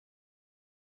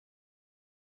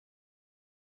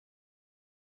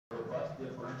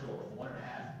differential of 1.5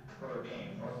 per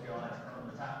game. North Carolina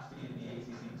earned the top seed in the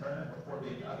ACC tournament before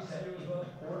being upset in the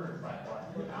quarters by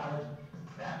Boston College.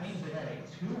 That means they had a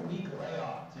 2-week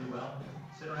layoff to, well,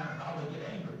 sit around and probably get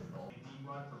angry. A deep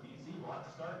run for BC. We'll have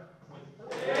to start with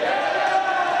Fordham.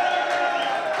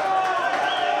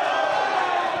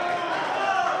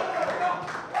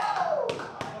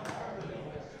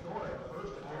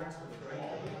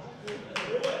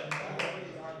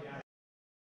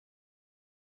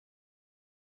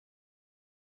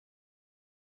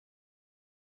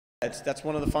 That's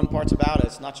one of the fun parts about it.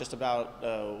 It's not just about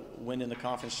winning the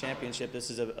conference championship. This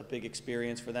is a big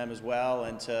experience for them as well,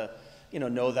 and to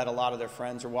know that a lot of their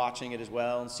friends are watching it as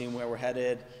well and seeing where we're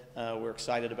headed. We're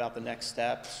excited about the next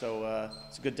step, so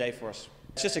it's a good day for us.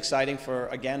 It's just exciting for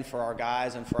our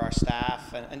guys and for our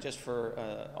staff and just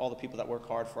for all the people that work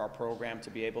hard for our program to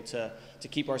be able to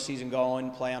keep our season going,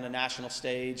 play on a national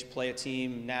stage, play a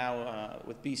team now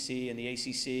with BC and the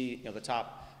ACC, the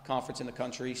top conference in the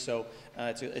country. So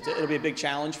it'll be a big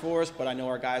challenge for us, but I know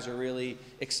our guys are really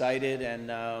excited, and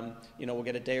we'll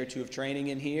get a day or two of training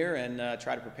in here and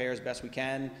try to prepare as best we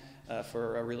can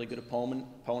for a really good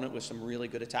opponent with some really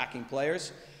good attacking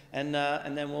players, and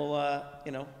then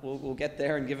we'll get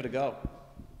there and give it a go.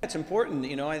 It's important,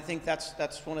 I think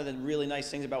that's one of the really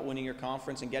nice things about winning your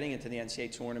conference and getting into the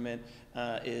NCAA tournament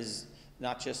is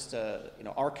not just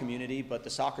our community, but the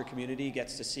soccer community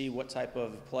gets to see what type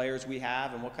of players we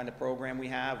have and what kind of program we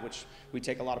have, which we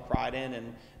take a lot of pride in.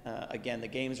 And again, the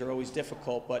games are always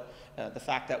difficult, but the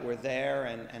fact that we're there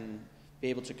and be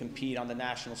able to compete on the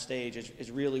national stage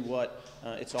is really what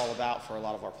it's all about for a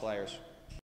lot of our players.